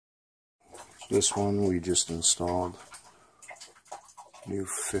This one we just installed. New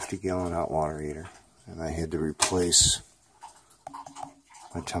 50-gallon hot water heater. And I had to replace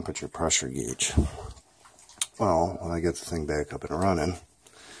my temperature pressure gauge. Well, when I get the thing back up and running,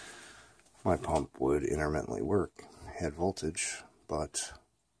 my pump would intermittently work. It had voltage, but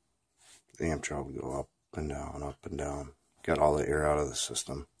the amp draw would go up and down, up and down. Got all the air out of the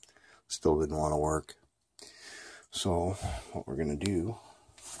system. Still didn't want to work. So what we're going to do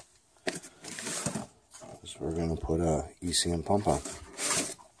is we're going to put a ECM pump on.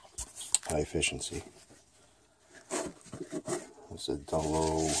 High efficiency. It's a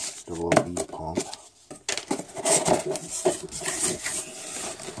double B pump.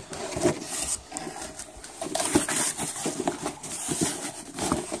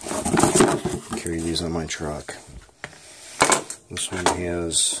 Carry these on my truck. This one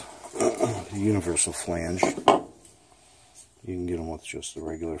has the universal flange. You can get them with just the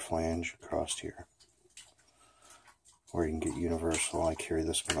regular flange across here. Or you can get universal. I carry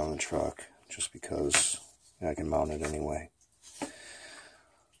this one on the truck just because I can mount it anyway.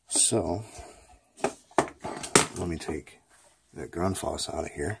 So, let me take that Grundfos out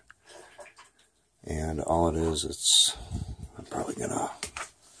of here. And all it is, I'm probably going to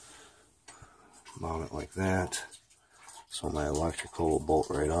mount it like that. So my electrical will bolt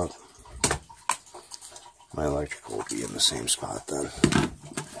right up. My electrical will be in the same spot then.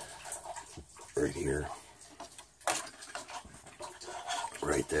 Right here.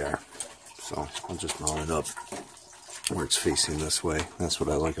 Right there. So I'll just mount it up where it's facing this way. That's what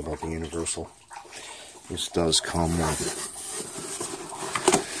I like about the universal. This does come with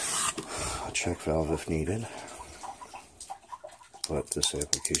a check valve if needed, but this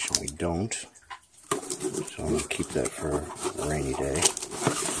application we don't. So I'm going to keep that for a rainy day.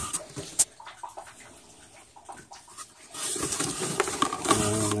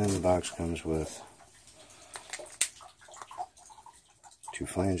 And then the box comes with two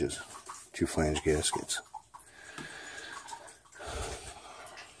flanges, two flange gaskets.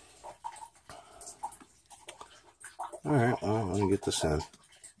 Alright, well, let me get this in.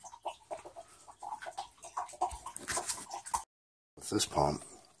 With this pump,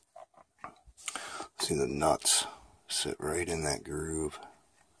 see the nuts sit right in that groove.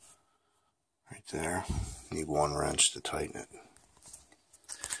 Right there. Need one wrench to tighten it.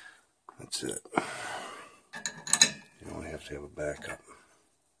 That's it. You only have to have a backup.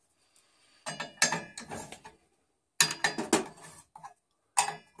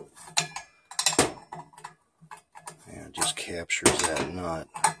 And it just captures that nut.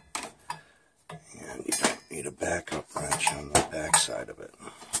 And you don't need a backup wrench on the back side of it.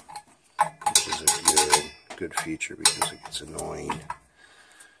 Which is a good feature because it gets annoying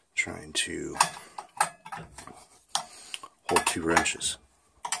trying to hold two wrenches.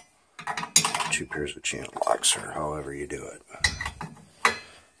 Two pairs of channel locks, or however you do it.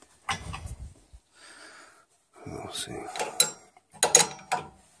 We'll see.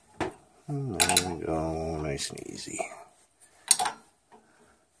 There we go, nice and easy.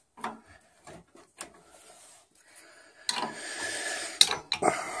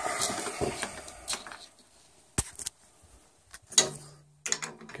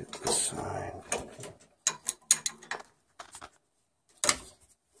 Get this side.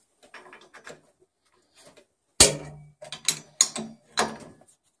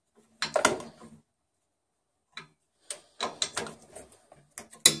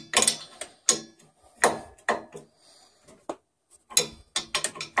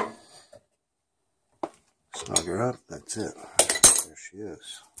 Snug her up, that's it. There she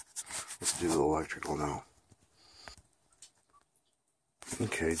is. Let's do the electrical now.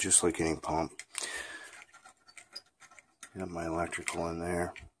 Okay, just like any pump. Got my electrical in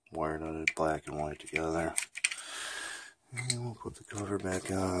there, wired out it black and white together. And we'll put the cover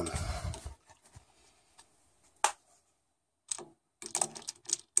back on.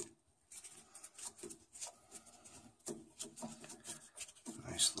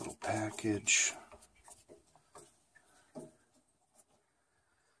 Nice little package.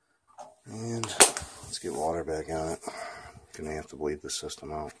 And let's get water back on it. Gonna have to bleed the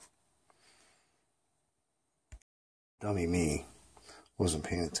system out. Dummy me wasn't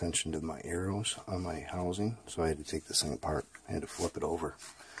paying attention to my arrows on my housing, so I had to take this thing apart. I had to flip it over.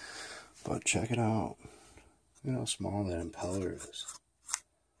 But check it out. Look at how small that impeller is.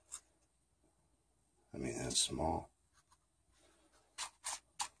 I mean, that's small.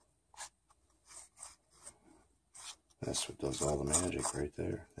 That's what does all the magic right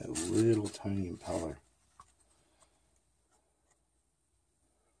there. That little tiny impeller.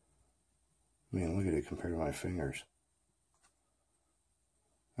 I mean, look at it compared to my fingers.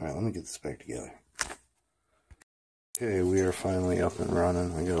 Alright, let me get this back together. Okay, we are finally up and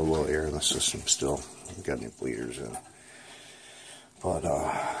running. We got a little air in the system still. We got new bleeders in. But,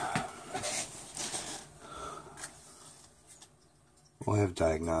 we'll have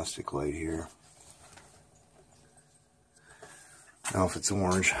diagnostic light here. Now if it's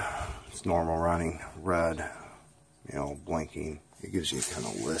orange, it's normal running. Red, you know, blinking. It gives you kind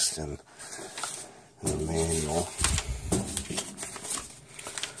of list in the manual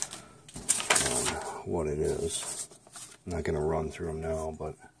on what it is. I'm not going to run through them now,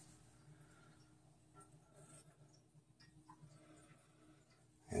 but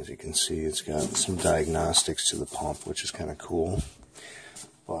as you can see, it's got some diagnostics to the pump, which is kind of cool.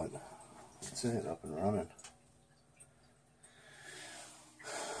 But that's it, up and running.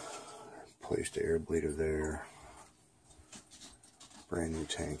 Placed the air bleeder there. Brand new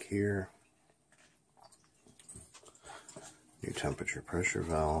tank here. New temperature pressure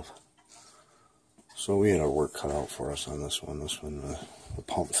valve. So we had our work cut out for us on this one. This one, the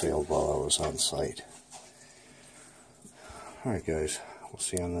pump failed while I was on site. Alright guys, we'll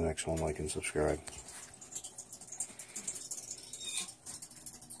see you on the next one. Like and subscribe.